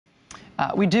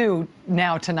We do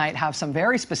now tonight have some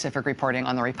very specific reporting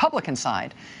on the Republican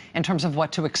side in terms of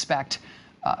what to expect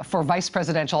for vice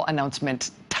presidential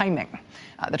announcement timing.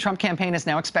 The Trump campaign is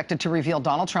now expected to reveal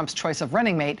Donald Trump's choice of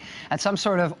running mate at some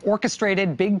sort of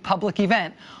orchestrated big public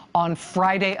event on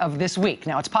Friday of this week.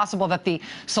 Now, it's possible that the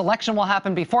selection will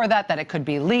happen before that it could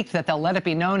be leaked, that they'll let it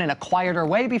be known in a quieter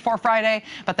way before Friday,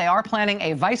 but they are planning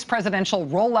a vice presidential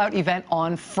rollout event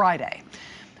on Friday.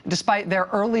 Despite their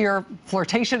earlier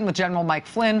flirtation with General Mike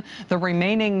Flynn, the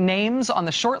remaining names on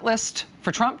the short list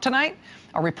for Trump tonight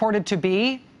are reported to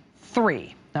be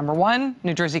 3. Number 1,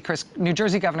 New Jersey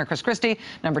Governor Chris Christie.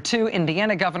 Number 2,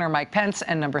 Indiana Governor Mike Pence.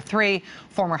 And number 3,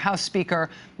 former House Speaker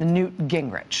Newt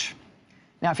Gingrich.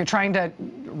 Now, if you're trying to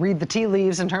read the tea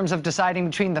leaves in terms of deciding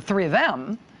between the 3 of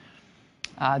them,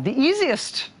 the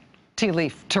easiest tea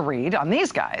leaf to read on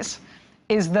these guys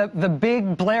is the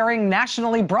big, blaring,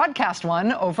 nationally broadcast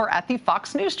one over at the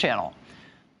Fox News channel.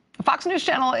 The Fox News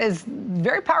channel is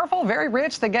very powerful, very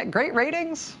rich. They get great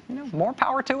ratings. You know, more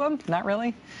power to them. Not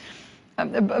really.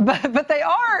 But they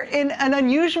are in an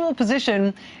unusual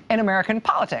position in American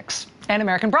politics and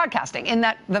American broadcasting, in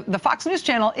that the Fox News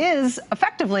channel is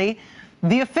effectively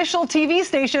the official TV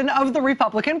station of the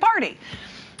Republican Party.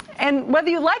 And whether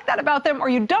you like that about them or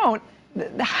you don't,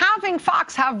 having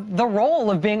Fox have the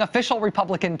role of being official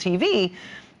Republican TV,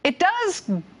 it does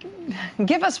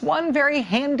give us one very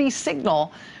handy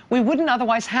signal we wouldn't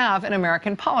otherwise have in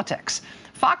American politics.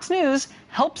 Fox News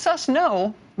helps us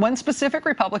know when specific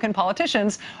Republican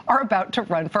politicians are about to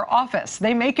run for office.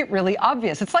 They make it really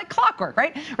obvious. It's like clockwork,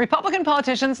 right? Republican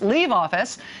politicians leave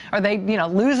office, or they,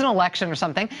 lose an election or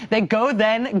something. They go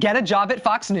then get a job at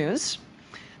Fox News.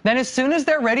 Then as soon as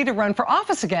they're ready to run for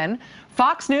office again,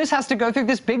 Fox News has to go through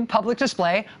this big public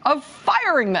display of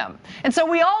firing them. And so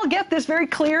we all get this very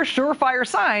clear, surefire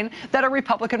sign that a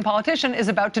Republican politician is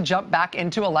about to jump back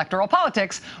into electoral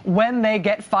politics when they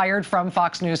get fired from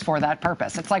Fox News for that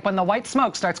purpose. It's like when the white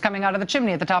smoke starts coming out of the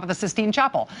chimney at the top of the Sistine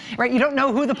Chapel, right? You don't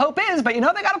know who the Pope is, but you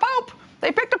know they got a Pope.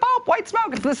 They picked a Pope, white smoke.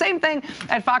 It's the same thing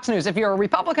at Fox News. If you're a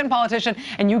Republican politician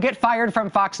and you get fired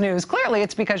from Fox News, clearly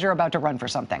it's because you're about to run for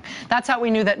something. That's how we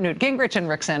knew that Newt Gingrich and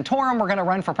Rick Santorum were going to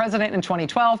run for president in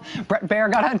 2012. Bret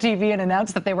Baier got on TV and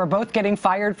announced that they were both getting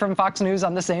fired from Fox News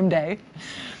on the same day.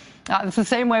 It's the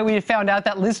same way we found out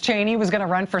that Liz Cheney was going to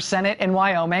run for Senate in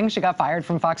Wyoming. She got fired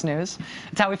from Fox News.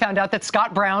 It's how we found out that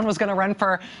Scott Brown was going to run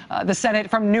for the Senate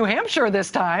from New Hampshire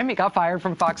this time. He got fired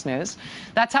from Fox News.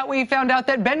 That's how we found out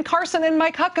that Ben Carson and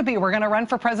Mike Huckabee were going to run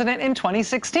for president in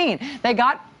 2016. They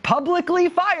got publicly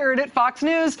fired at Fox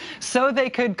News so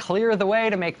they could clear the way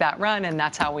to make that run, and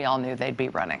that's how we all knew they'd be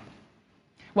running.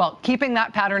 Well, keeping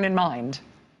that pattern in mind,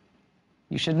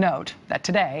 you should note that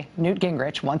today, Newt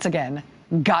Gingrich, once again,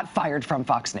 got fired from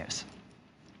Fox News.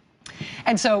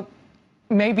 And so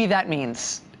maybe that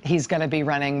means he's going to be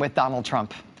running with Donald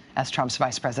Trump as Trump's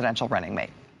vice presidential running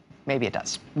mate. Maybe it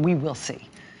does. We will see.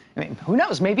 I mean, who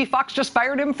knows? Maybe Fox just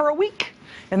fired him for a week,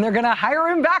 and they're going to hire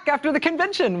him back after the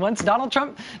convention once Donald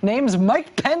Trump names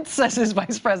Mike Pence as his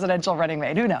vice presidential running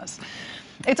mate. Who knows?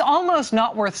 It's almost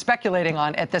not worth speculating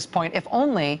on at this point, if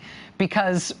only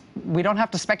because we don't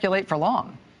have to speculate for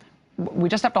long. We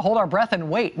just have to hold our breath and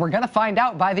wait. We're going to find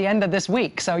out by the end of this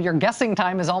week, so your guessing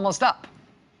time is almost up.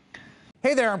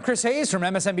 Hey there, I'm Chris Hayes from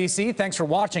MSNBC. Thanks for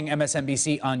watching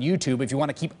MSNBC on YouTube. If you want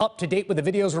to keep up to date with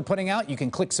the videos we're putting out, you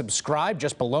can click subscribe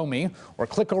just below me, or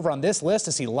click over on this list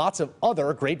to see lots of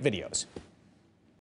other great videos.